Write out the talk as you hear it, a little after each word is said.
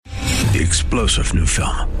The explosive new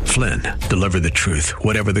film, Flynn, deliver the truth,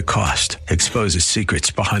 whatever the cost, exposes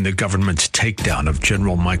secrets behind the government's takedown of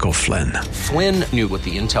General Michael Flynn. Flynn knew what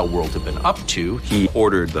the intel world had been up to. He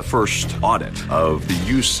ordered the first audit of the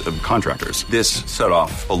use of contractors. This set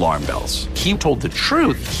off alarm bells. He told the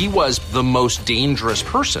truth. He was the most dangerous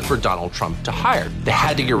person for Donald Trump to hire. They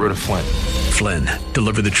had to get rid of Flynn. Flynn,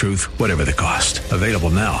 deliver the truth, whatever the cost. Available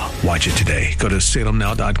now. Watch it today. Go to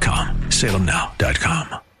salemnow.com.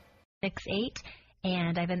 salemnow.com. 68,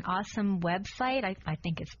 and I have an awesome website. I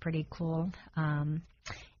think it's pretty cool.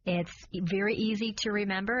 It's very easy to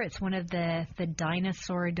remember. It's one of the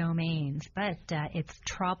dinosaur domains, but it's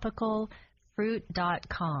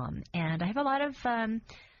tropicalfruit.com. And I have a lot of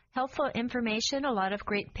helpful information, a lot of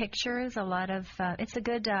great pictures, it's a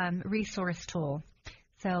good resource tool.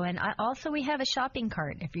 So, and we have a shopping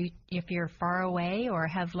cart. If you're far away or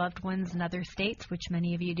have loved ones in other states, which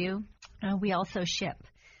many of you do, we also ship.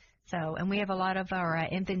 So, and we have a lot of our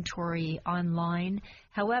inventory online.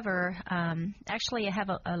 However, actually I have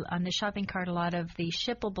on the shopping cart a lot of the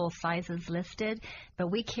shippable sizes listed, but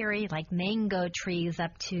we carry like mango trees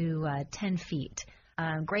up to 10 feet.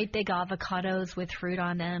 Great big avocados with fruit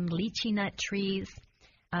on them, lychee nut trees.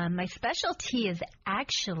 My specialty is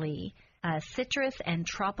actually citrus and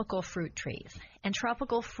tropical fruit trees. And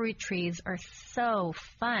tropical fruit trees are so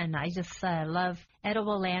fun. I just love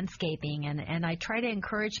edible landscaping, and I try to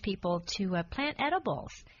encourage people to plant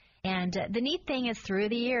edibles. And the neat thing is through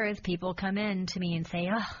the years, people come in to me and say,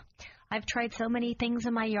 oh, I've tried so many things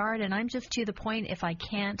in my yard, and I'm just to the point if I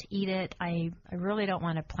can't eat it, I really don't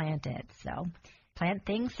want to plant it. So plant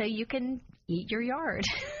things so you can eat your yard.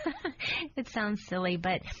 It sounds silly,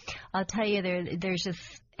 but I'll tell you, there's just,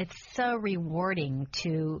 it's so rewarding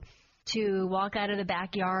to walk out of the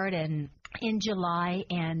backyard and in July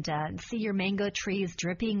and see your mango trees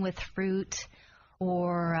dripping with fruit,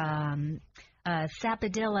 or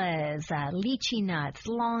sapodillas, lychee nuts,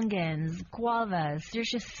 longans, guavas. There's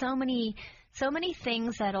just so many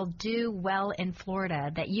things that'll do well in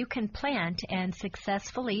Florida that you can plant and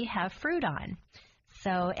successfully have fruit on.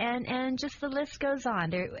 So, and just the list goes on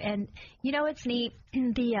there. And, you know, it's neat.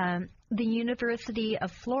 The University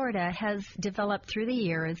of Florida has developed through the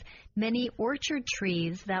years many orchard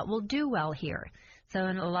trees that will do well here. So,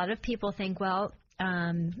 and a lot of people think, well,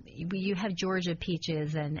 you have Georgia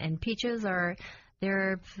peaches, and peaches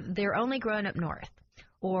they're only grown up north,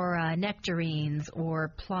 or nectarines, or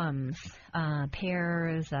plums,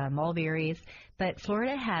 pears, mulberries. But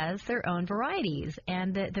Florida has their own varieties,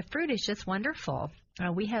 and the fruit is just wonderful.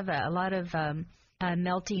 We have a lot of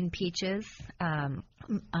melting peaches,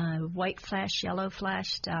 white flesh, yellow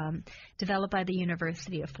fleshed, developed by the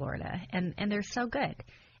University of Florida, and they're so good.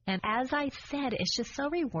 And as I said, it's just so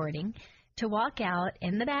rewarding to walk out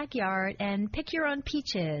in the backyard and pick your own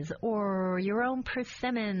peaches or your own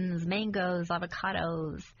persimmons, mangoes,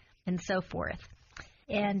 avocados, and so forth.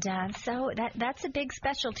 And so that's a big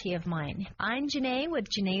specialty of mine. I'm Janae with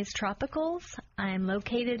Janae's Tropicals. I'm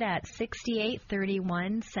located at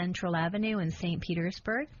 6831 Central Avenue in St.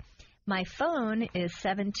 Petersburg. My phone is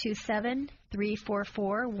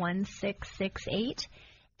 727-344-1668.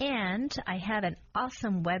 And I have an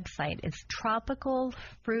awesome website. It's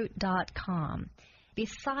tropicalfruit.com.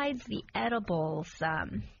 Besides the edibles,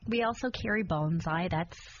 we also carry bonsai.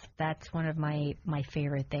 That's one of my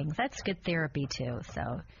favorite things. That's good therapy too.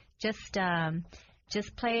 So just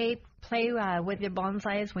play with your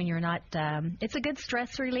bonsais when you're not. It's a good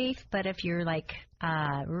stress relief. But if you're like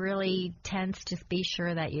really tense, just be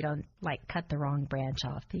sure that you don't like cut the wrong branch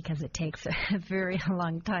off, because it takes a very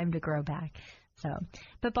long time to grow back. So,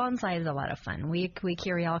 but bonsai is a lot of fun. We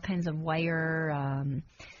carry all kinds of wire,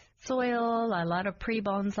 soil, a lot of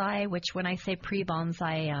pre-bonsai, which when I say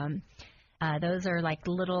pre-bonsai, those are like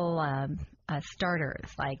little starters,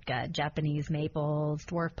 like Japanese maples,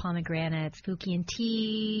 dwarf pomegranates, Fukian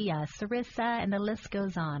tea, sarissa, and the list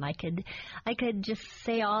goes on. I could just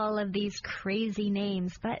say all of these crazy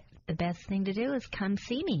names, but the best thing to do is come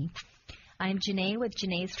see me. I'm Janae with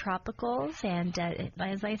Janae's Tropicals, and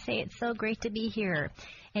as I say, it's so great to be here.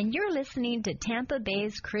 And you're listening to Tampa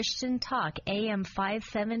Bay's Christian Talk, AM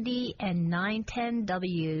 570 and 910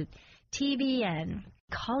 WTBN,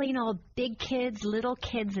 calling all big kids, little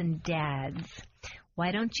kids, and dads.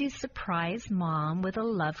 Why don't you surprise Mom with a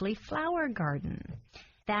lovely flower garden?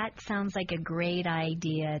 That sounds like a great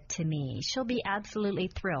idea to me. She'll be absolutely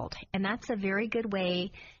thrilled, and that's a very good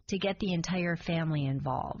way to get the entire family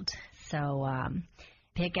involved. So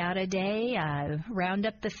pick out a day, round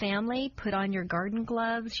up the family, put on your garden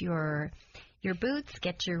gloves, your your boots,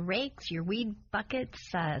 get your rakes, your weed buckets,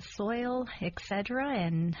 soil, etc.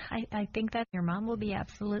 And I think that your mom will be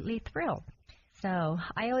absolutely thrilled. So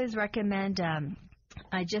I always recommend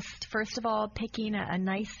just first of all picking a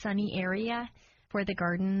nice sunny area for the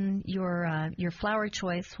garden. Your flower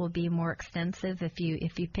choice will be more extensive if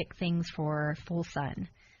you pick things for full sun.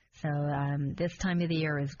 So this time of the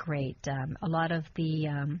year is great. A lot of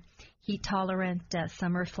the heat-tolerant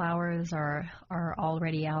summer flowers are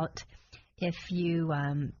already out. If you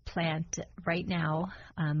plant right now,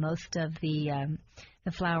 most of the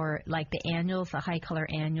flower, like the annuals, the high-color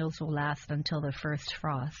annuals, will last until the first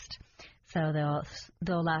frost. So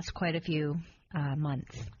they'll last quite a few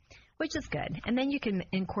months, which is good. And then you can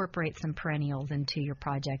incorporate some perennials into your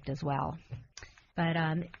project as well. But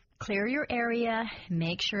clear your area,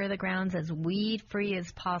 make sure the ground's as weed-free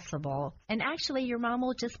as possible. And actually, your mom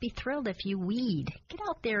will just be thrilled if you weed. Get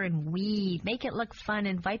out there and weed. Make it look fun.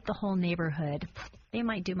 Invite the whole neighborhood. They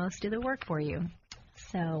might do most of the work for you.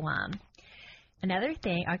 So, another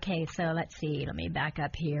thing, okay, so let's see. Let me back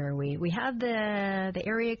up here. We have the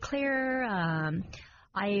area clear.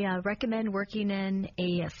 I recommend working in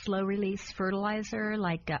a slow-release fertilizer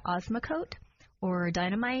like Osmocote or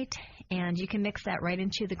Dynamite, and you can mix that right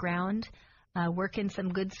into the ground. Work in some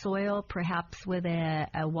good soil, perhaps with a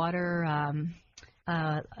water,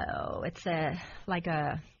 they're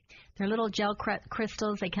little gel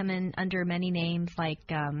crystals. They come in under many names like,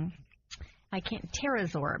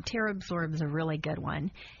 Terrazorb. Terrazorb is a really good one.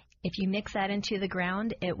 If you mix that into the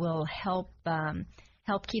ground, it will help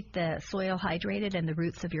keep the soil hydrated and the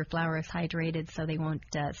roots of your flowers hydrated, so they won't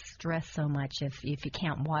stress so much if you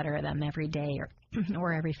can't water them every day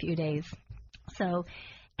or every few days. So,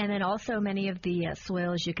 and then also many of the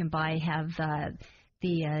soils you can buy have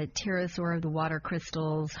the Terrazorb, the water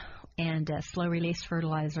crystals, and slow release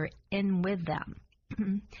fertilizer in with them.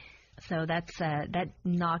 So that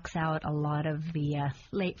knocks out a lot of the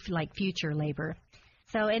future labor.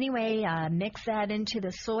 So anyway, mix that into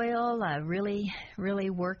the soil, really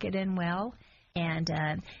work it in well. And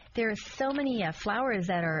there are so many flowers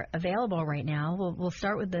that are available right now. We'll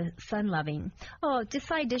start with the sun-loving. Oh,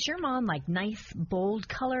 decide, does your mom like nice, bold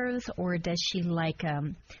colors, or does she like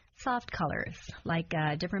soft colors, like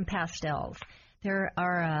different pastels? There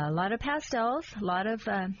are a lot of pastels, a lot of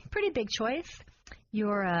pretty big choice.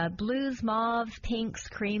 Your blues, mauves, pinks,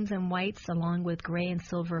 creams, and whites, along with gray and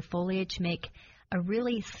silver foliage, make a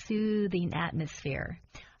really soothing atmosphere.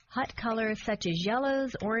 Hot colors such as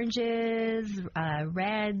yellows, oranges,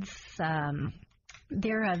 reds,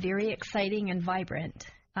 they're very exciting and vibrant.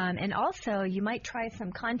 And also, you might try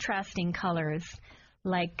some contrasting colors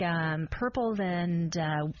like purples and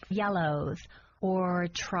yellows, or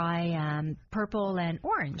try purple and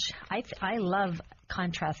orange. I love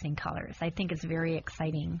contrasting colors. I think it's very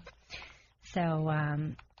exciting. So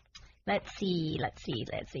let's see.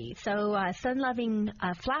 So sun-loving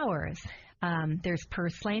flowers. There's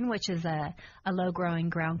purslane, which is a low-growing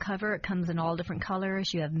ground cover. It comes in all different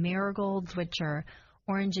colors. You have marigolds, which are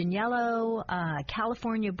orange and yellow.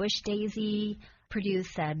 California bush daisy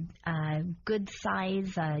produce good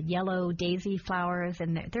size yellow daisy flowers,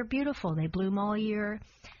 and they're beautiful. They bloom all year.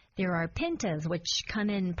 There are pintas, which come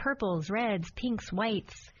in purples, reds, pinks,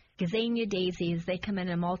 whites. Gazania daisies, they come in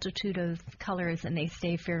a multitude of colors, and they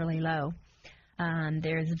stay fairly low.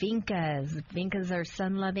 There's vincas. Vincas are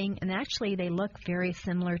sun-loving, and actually they look very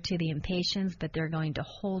similar to the impatiens, but they're going to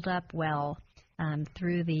hold up well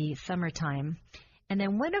through the summertime. And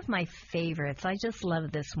then one of my favorites, I just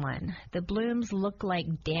love this one. The blooms look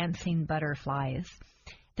like dancing butterflies.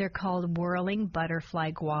 They're called whirling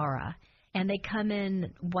butterfly guara, and they come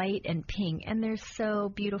in white and pink, and they're so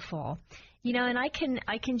beautiful. You know, and I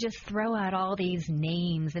can just throw out all these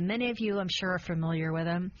names, and many of you, I'm sure, are familiar with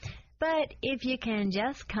them. But if you can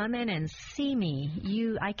just come in and see me,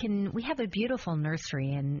 we have a beautiful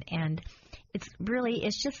nursery, and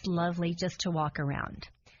it's just lovely just to walk around.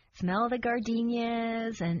 Smell the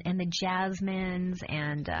gardenias and the jasmines,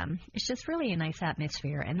 and it's just really a nice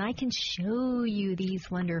atmosphere. And I can show you these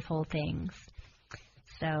wonderful things.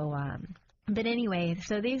 So, but anyway,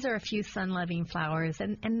 so these are a few sun-loving flowers,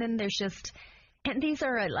 and then there's and these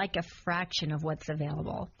are like a fraction of what's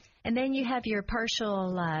available. And then you have your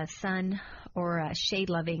partial sun or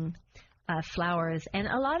shade-loving flowers, and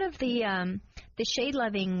a lot of the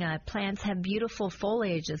shade-loving plants have beautiful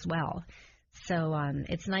foliage as well. So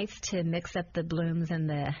it's nice to mix up the blooms and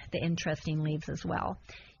the interesting leaves as well.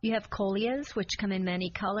 You have coleus, which come in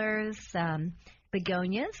many colors.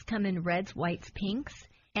 Begonias come in reds, whites, pinks.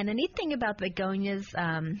 And the neat thing about begonias,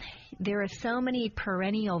 there are so many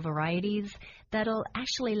perennial varieties that'll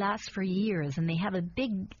actually last for years, and they have a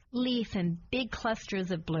big leaf and big clusters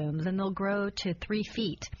of blooms, and they'll grow to 3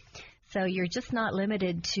 feet. So you're just not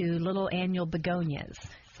limited to little annual begonias.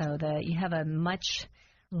 So you have a much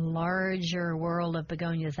larger world of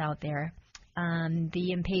begonias out there.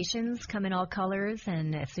 The impatiens come in all colors,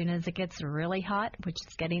 and as soon as it gets really hot, which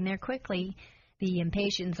is getting there quickly, the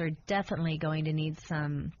impatiens are definitely going to need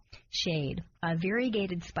some shade.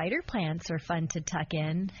 Variegated spider plants are fun to tuck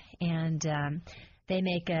in, and they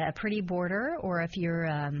make a pretty border. Or if you're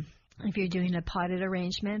doing a potted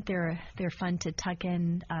arrangement, they're fun to tuck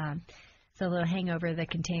in, so they'll hang over the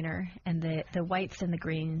container. And the whites and the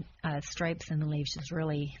green stripes in the leaves just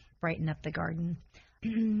really brighten up the garden.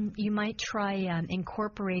 You might try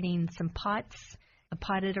incorporating some pots. A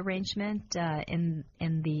potted arrangement in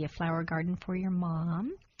the flower garden for your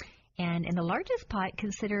mom. And in the largest pot,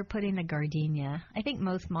 consider putting a gardenia. I think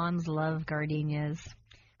most moms love gardenias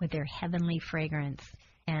with their heavenly fragrance.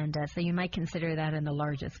 And so you might consider that in the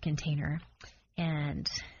largest container. And,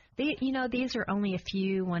 these are only a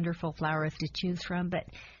few wonderful flowers to choose from, but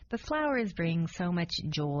flowers bring so much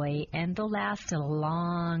joy, and they'll last a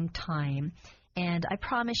long time. And I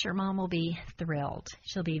promise your mom will be thrilled.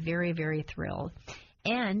 She'll be very, very thrilled.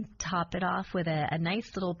 And top it off with a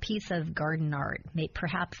nice little piece of garden art,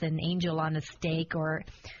 perhaps an angel on a stake or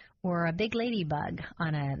a big ladybug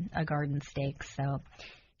on a garden stake. So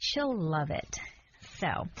she'll love it.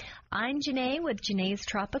 So I'm Janae with Janae's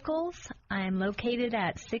Tropicals. I'm located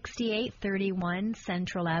at 6831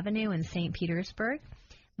 Central Avenue in St. Petersburg.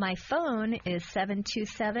 My phone is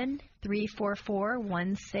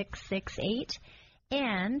 727-344-1668,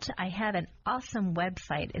 and I have an awesome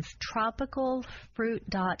website. It's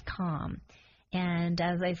tropicalfruit.com. And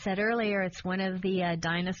as I said earlier, it's one of the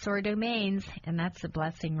dinosaur domains, and that's a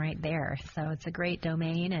blessing right there. So it's a great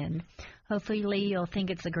domain, and hopefully you'll think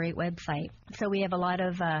it's a great website. So we have a lot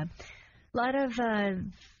of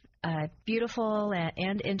beautiful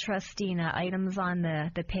and interesting items on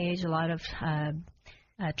the page, a lot of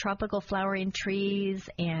tropical flowering trees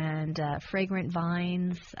and fragrant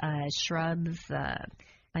vines, shrubs.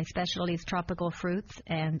 My specialty is tropical fruits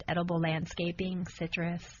and edible landscaping,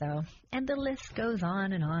 citrus. And the list goes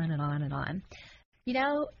on and on and on and on.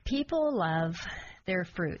 People love their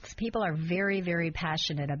fruits. People are very, very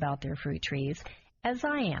passionate about their fruit trees, as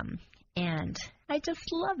I am. And I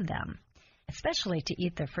just love them, especially to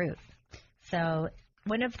eat the fruit. So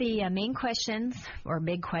one of the main questions or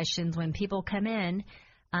big questions when people come in,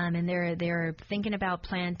 and they're thinking about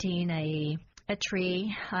planting a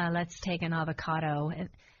tree. Let's take an avocado,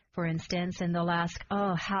 for instance, and they'll ask,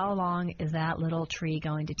 how long is that little tree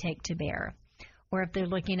going to take to bear? Or if they're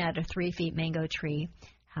looking at a 3-foot mango tree,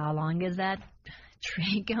 how long is that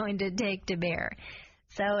tree going to take to bear?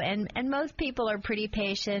 So, and most people are pretty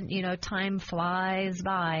patient. Time flies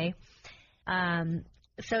by.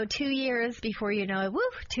 So 2 years before you know it,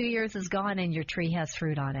 2 years is gone and your tree has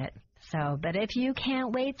fruit on it. So, but if you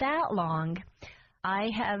can't wait that long, I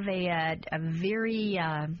have a very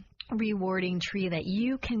rewarding tree that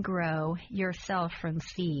you can grow yourself from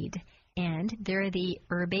seed. And they're the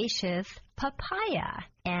herbaceous papaya.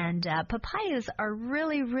 And papayas are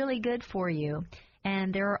really, really good for you.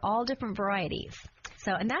 And there are all different varieties.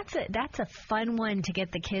 So, and that's a fun one to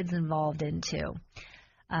get the kids involved into.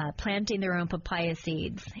 Planting their own papaya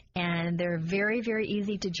seeds. And they're very, very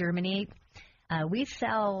easy to germinate. We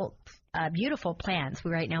sell beautiful plants.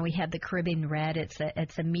 Right now we have the Caribbean Red.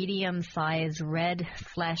 It's a medium-sized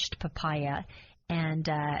red-fleshed papaya, and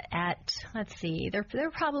they're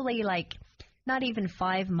probably like not even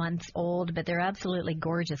 5 months old, but they're absolutely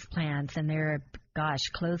gorgeous plants, and they're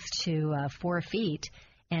close to 4 feet,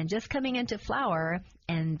 and just coming into flower,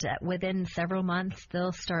 and within several months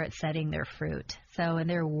they'll start setting their fruit. So, and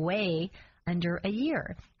they're way under a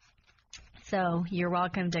year. So you're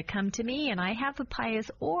welcome to come to me, and I have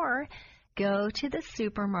papayas, or go to the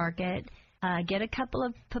supermarket, get a couple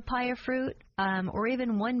of papaya fruit, or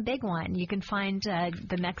even one big one. You can find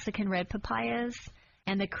the Mexican red papayas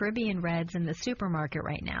and the Caribbean reds in the supermarket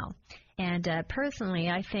right now. And personally,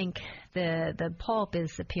 I think the pulp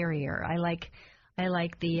is superior. I like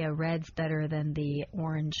the reds better than the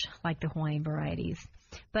orange, like the Hawaiian varieties.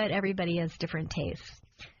 But everybody has different tastes.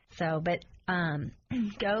 So, but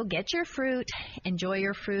go get your fruit, enjoy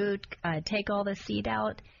your fruit, take all the seed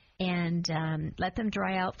out, and let them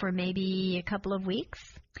dry out for maybe a couple of weeks.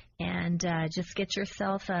 And just get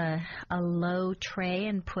yourself a low tray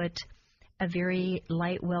and put a very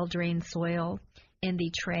light, well-drained soil in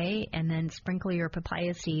the tray, and then sprinkle your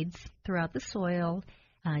papaya seeds throughout the soil,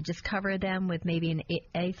 Just cover them with maybe an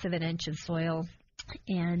eighth of an inch of soil,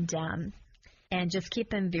 and just keep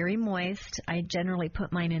them very moist. I generally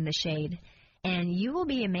put mine in the shade, and you will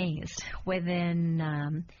be amazed.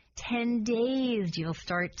 Within 10 days, you'll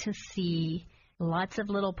start to see lots of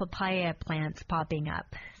little papaya plants popping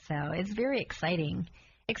up. So it's very exciting.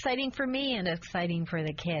 Exciting for me and exciting for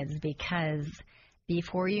the kids, because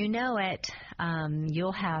before you know it,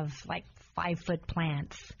 you'll have like 5-foot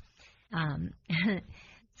plants.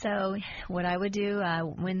 So what I would do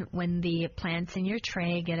when the plants in your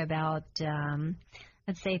tray get about,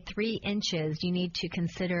 let's say 3 inches, you need to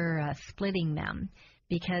consider splitting them,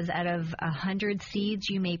 because out of 100 seeds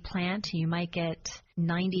you may plant, you might get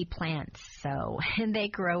 90 plants. So, and they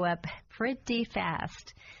grow up pretty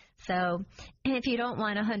fast. So if you don't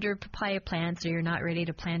want 100 papaya plants, or you're not ready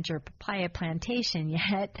to plant your papaya plantation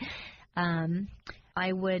yet,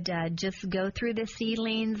 I would just go through the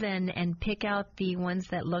seedlings and pick out the ones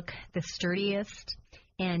that look the sturdiest,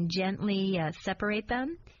 and gently separate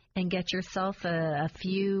them, and get yourself a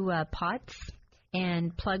few pots,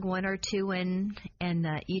 and plug 1 or 2 in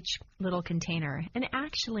each little container. And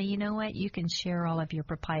actually, you know what? You can share all of your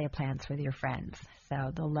papaya plants with your friends,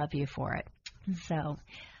 so they'll love you for it. So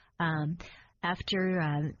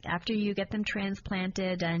after you get them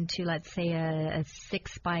transplanted into, let's say, a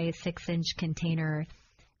 6 by 6 inch container,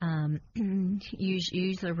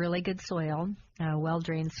 use a really good soil,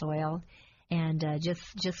 well-drained soil, and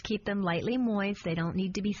just keep them lightly moist. They don't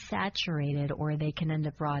need to be saturated, or they can end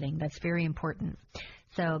up rotting. That's very important.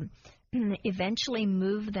 So eventually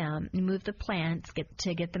move the plants,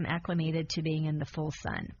 get them acclimated to being in the full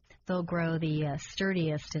sun. They'll grow the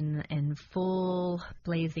sturdiest in full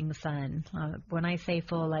blazing sun. When I say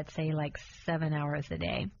full, let's say like 7 hours a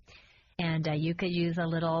day. And you could use a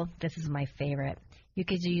little, this is my favorite, you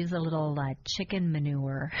could use a little chicken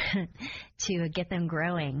manure to get them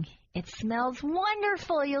growing. It smells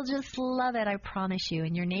wonderful. You'll just love it, I promise you.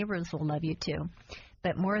 And your neighbors will love you too.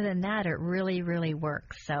 But more than that, it really, really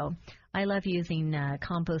works. So I love using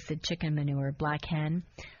composted chicken manure, Black Hen.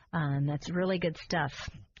 That's really good stuff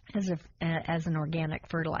as an organic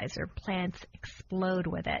fertilizer. Plants explode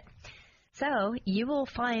with it. So you will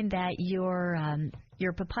find that your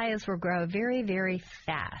papayas will grow very, very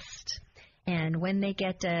fast. And when they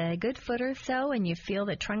get a good foot or so and you feel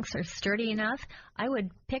the trunks are sturdy enough, I would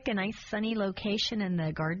pick a nice sunny location in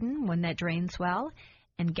the garden, one that drains well,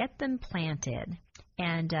 and get them planted.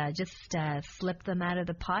 And just slip them out of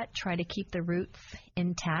the pot. Try to keep the roots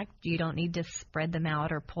intact. You don't need to spread them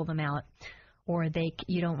out or pull them out, or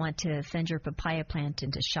you don't want to send your papaya plant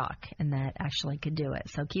into shock, and that actually could do it.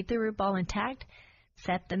 So keep the root ball intact.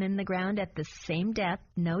 Set them in the ground at the same depth,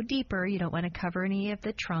 no deeper. You don't want to cover any of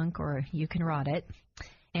the trunk, or you can rot it.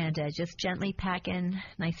 And just gently pack in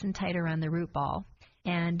nice and tight around the root ball.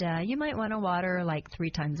 And you might want to water like 3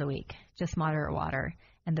 times a week, just moderate water,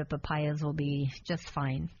 and the papayas will be just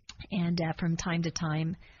fine. And from time to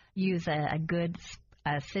time, use a good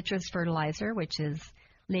citrus fertilizer, which is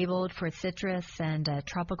labeled for citrus and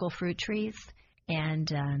tropical fruit trees.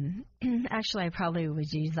 And actually, I probably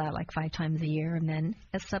would use that like 5 times a year. And then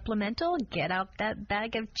as supplemental, get out that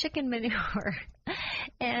bag of chicken manure.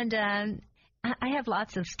 And I have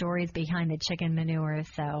lots of stories behind the chicken manure,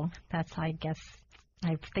 so that's, I guess,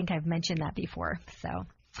 I think I've mentioned that before. So,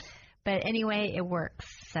 but anyway, it works.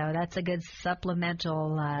 So that's a good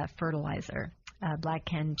supplemental fertilizer, Black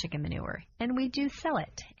Hen chicken manure. And we do sell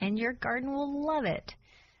it, and your garden will love it.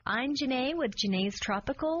 I'm Janae with Janae's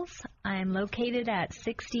Tropicals. I'm located at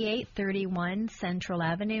 6831 Central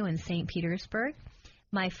Avenue in St. Petersburg.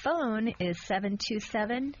 My phone is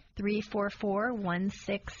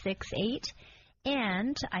 727-344-1668.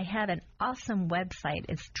 And I have an awesome website.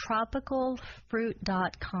 It's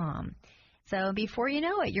tropicalfruit.com. So before you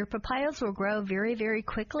know it, your papayas will grow very, very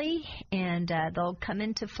quickly, and they'll come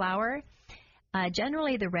into flower.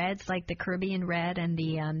 Generally, the reds, like the Caribbean red and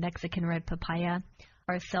the Mexican red papaya,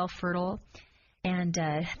 are self-fertile. And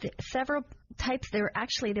several types, there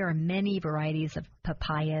are many varieties of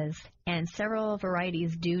papayas, and several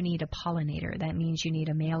varieties do need a pollinator. That means you need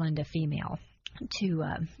a male and a female to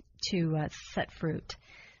set fruit.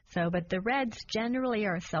 So, but the reds generally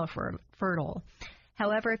are self-fertile.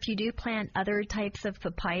 However, if you do plant other types of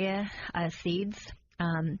papaya seeds,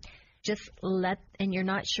 and you're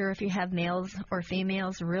not sure if you have males or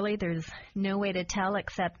females, really there's no way to tell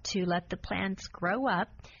except to let the plants grow up,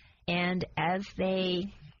 and as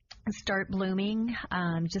they start blooming,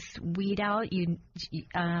 just weed out.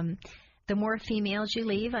 The more females you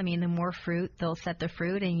leave, the more fruit, they'll set the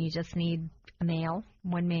fruit, and you just need a male.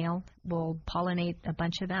 One male will pollinate a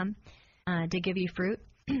bunch of them to give you fruit.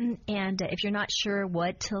 And if you're not sure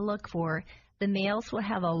what to look for, the males will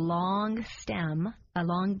have a long stem, a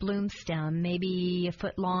long bloom stem, maybe a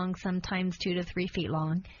foot long, sometimes 2 to 3 feet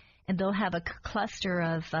long, and they'll have a cluster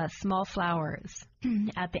of small flowers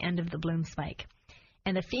at the end of the bloom spike.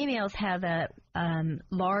 And the females have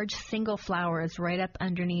large single flowers right up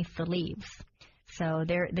underneath the leaves. So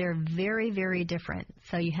they're very, very different.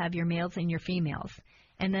 So you have your males and your females.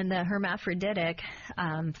 And then the hermaphroditic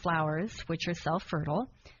flowers, which are self-fertile,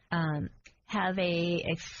 have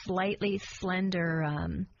a slightly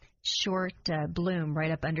slender, short bloom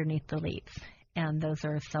right up underneath the leaves. And those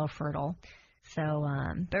are self-fertile. So,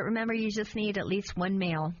 but remember, you just need at least one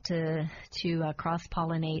male to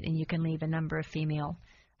cross-pollinate, and you can leave a number of female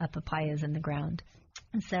papayas in the ground.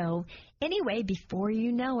 And so, anyway, before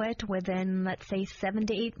you know it, within, let's say, 7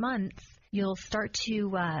 to 8 months, you'll start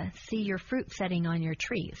to see your fruit setting on your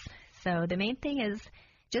trees. So the main thing is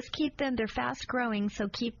just keep them, they're fast-growing, so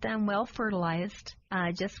keep them well-fertilized,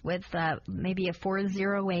 just with maybe a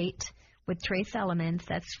 408 with trace elements.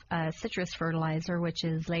 That's citrus fertilizer, which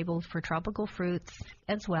is labeled for tropical fruits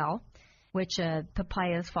as well, which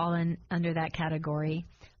papayas fall in under that category.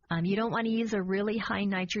 You don't want to use a really high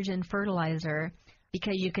nitrogen fertilizer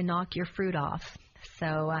because you can knock your fruit off.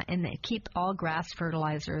 So, and keep all grass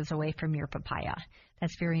fertilizers away from your papaya.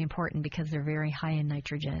 That's very important because they're very high in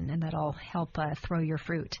nitrogen, and that'll help throw your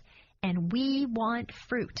fruit. And we want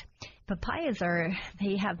fruit. Papayas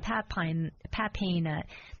they have papain,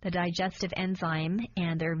 the digestive enzyme,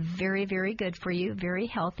 and they're very, very good for you, very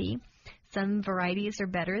healthy. Some varieties are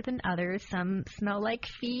better than others. Some smell like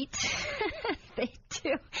feet. They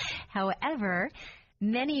do. However,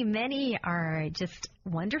 many are just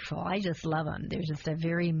wonderful. I just love them. They're just a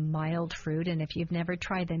very mild fruit, and if you've never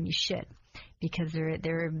tried them, you should, because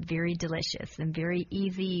they're very delicious and very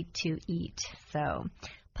easy to eat. So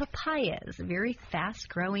papayas, very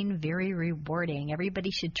fast-growing, very rewarding.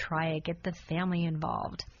 Everybody should try it. Get the family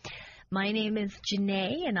involved. My name is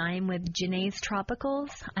Janae, and I'm with Janae's Tropicals.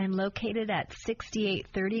 I'm located at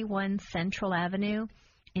 6831 Central Avenue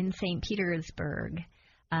in St. Petersburg.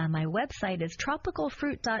 My website is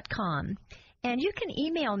tropicalfruit.com, and you can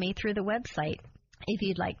email me through the website if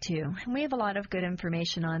you'd like to. And we have a lot of good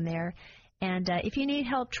information on there. And if you need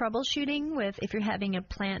help troubleshooting if you're having a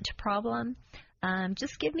plant problem,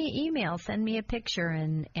 just give me an email, send me a picture,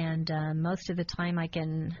 and most of the time I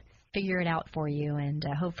can figure it out for you and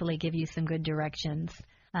hopefully give you some good directions.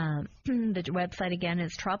 The website again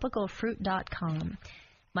is tropicalfruit.com.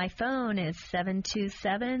 My phone is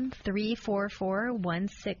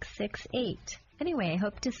 727-344-1668. Anyway, I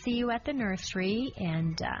hope to see you at the nursery,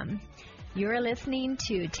 and you're listening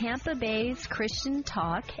to Tampa Bay's Christian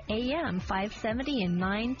Talk, AM 570 and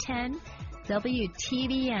 910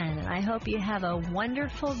 WTBN, and I hope you have a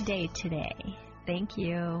wonderful day today. Thank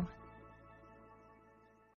you.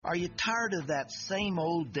 Are you tired of that same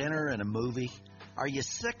old dinner and a movie? Are you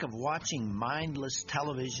sick of watching mindless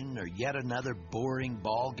television or yet another boring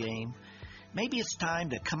ball game? Maybe it's time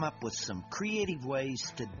to come up with some creative ways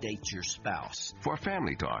to date your spouse. For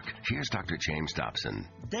Family Talk, here's Dr. James Dobson.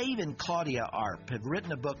 Dave and Claudia Arp have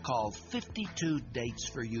written a book called 52 Dates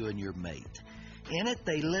for You and Your Mate. In it,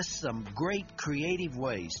 they list some great creative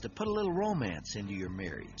ways to put a little romance into your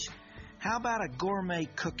marriage. How about a gourmet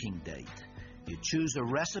cooking date? You choose a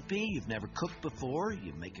recipe you've never cooked before,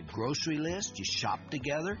 you make a grocery list, you shop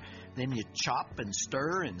together, then you chop and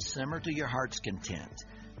stir and simmer to your heart's content.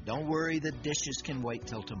 Don't worry, the dishes can wait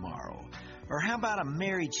till tomorrow. Or how about a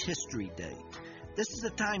marriage history date? This is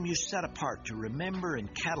the time you set apart to remember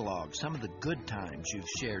and catalog some of the good times you've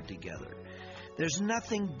shared together. There's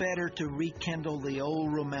nothing better to rekindle the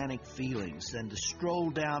old romantic feelings than to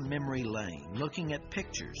stroll down memory lane, looking at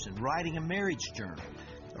pictures and writing a marriage journal,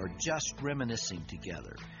 or just reminiscing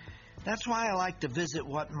together. That's why I like to visit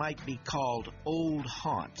what might be called old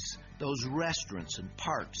haunts, those restaurants and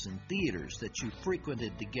parks and theaters that you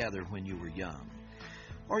frequented together when you were young.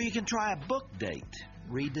 Or you can try a book date.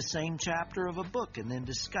 Read the same chapter of a book and then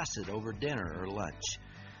discuss it over dinner or lunch.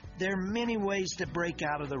 There are many ways to break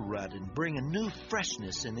out of the rut and bring a new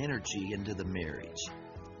freshness and energy into the marriage.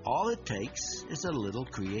 All it takes is a little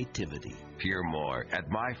creativity. Hear more at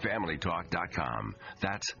myfamilytalk.com.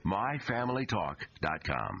 That's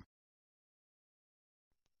myfamilytalk.com.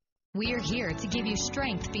 We're here to give you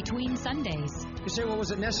strength between Sundays. You say, well,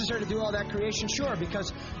 was it necessary to do all that creation? Sure,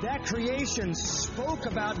 because that creation spoke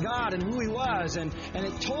about God and who He was, and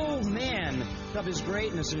it told man of His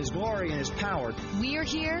greatness and His glory and His power. We're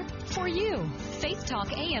here for you. Faith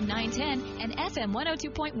Talk AM 910 and FM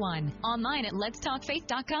 102.1. Online at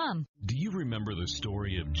letstalkfaith.com. Do you remember the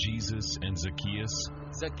story of Jesus and Zacchaeus?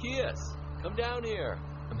 Zacchaeus, come down here.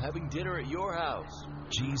 I'm having dinner at your house.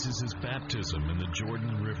 Jesus' baptism in the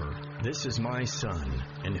Jordan River. This is my son,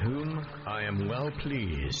 in whom I am well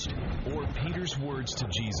pleased. Or Peter's words to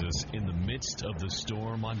Jesus in the midst of the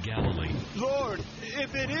storm on Galilee. Lord,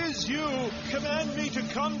 if it is you, command me to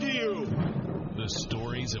come to you. The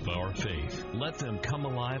stories of our faith. Let them come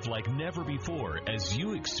alive like never before as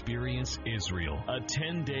you experience Israel. A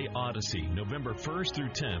 10-day odyssey, November 1st through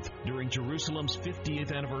 10th, during Jerusalem's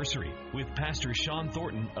 50th anniversary, with Pastor Sean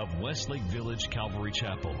Thornton of Westlake Village Calvary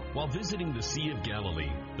Chapel. While visiting the Sea of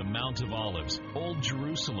Galilee, the Mount of Olives, Old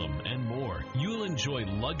Jerusalem, and more, you'll enjoy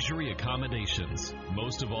luxury accommodations.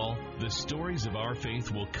 Most of all, the stories of our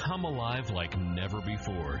faith will come alive like never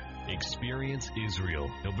before. Experience Israel,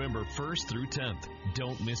 November 1st through 10th.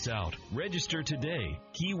 Don't miss out. Register today.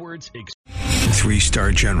 Keywords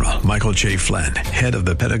 3-star General Michael J. Flynn, head of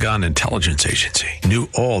the Pentagon Intelligence Agency, knew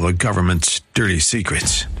all the government's dirty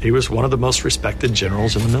secrets. He was one of the most respected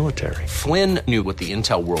generals in the military. Flynn knew what the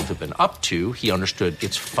intel world had been up to. He understood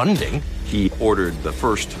its funding. He ordered the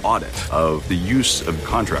first audit of the use of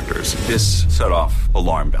contractors. This set off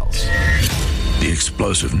alarm bells. The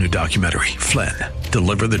explosive new documentary, Flynn,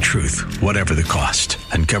 Deliver the Truth, Whatever the Cost,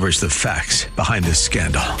 uncovers the facts behind this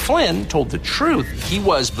scandal. Flynn told the truth. He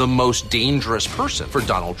was the most dangerous person for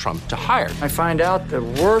Donald Trump to hire. I find out the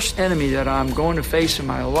worst enemy that I'm going to face in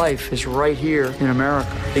my life is right here in America.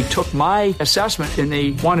 They took my assessment and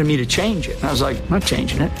they wanted me to change it. And I was like, I'm not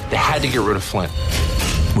changing it. They had to get rid of Flynn.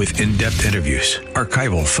 With in-depth interviews,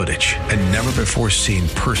 archival footage, and never-before-seen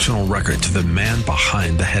personal records of the man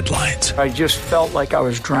behind the headlines. I just felt like I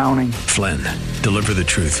was drowning. Flynn, Deliver the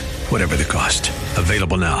Truth, Whatever the Cost.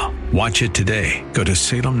 Available now. Watch it today. Go to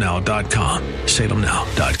salemnow.com.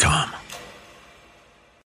 salemnow.com.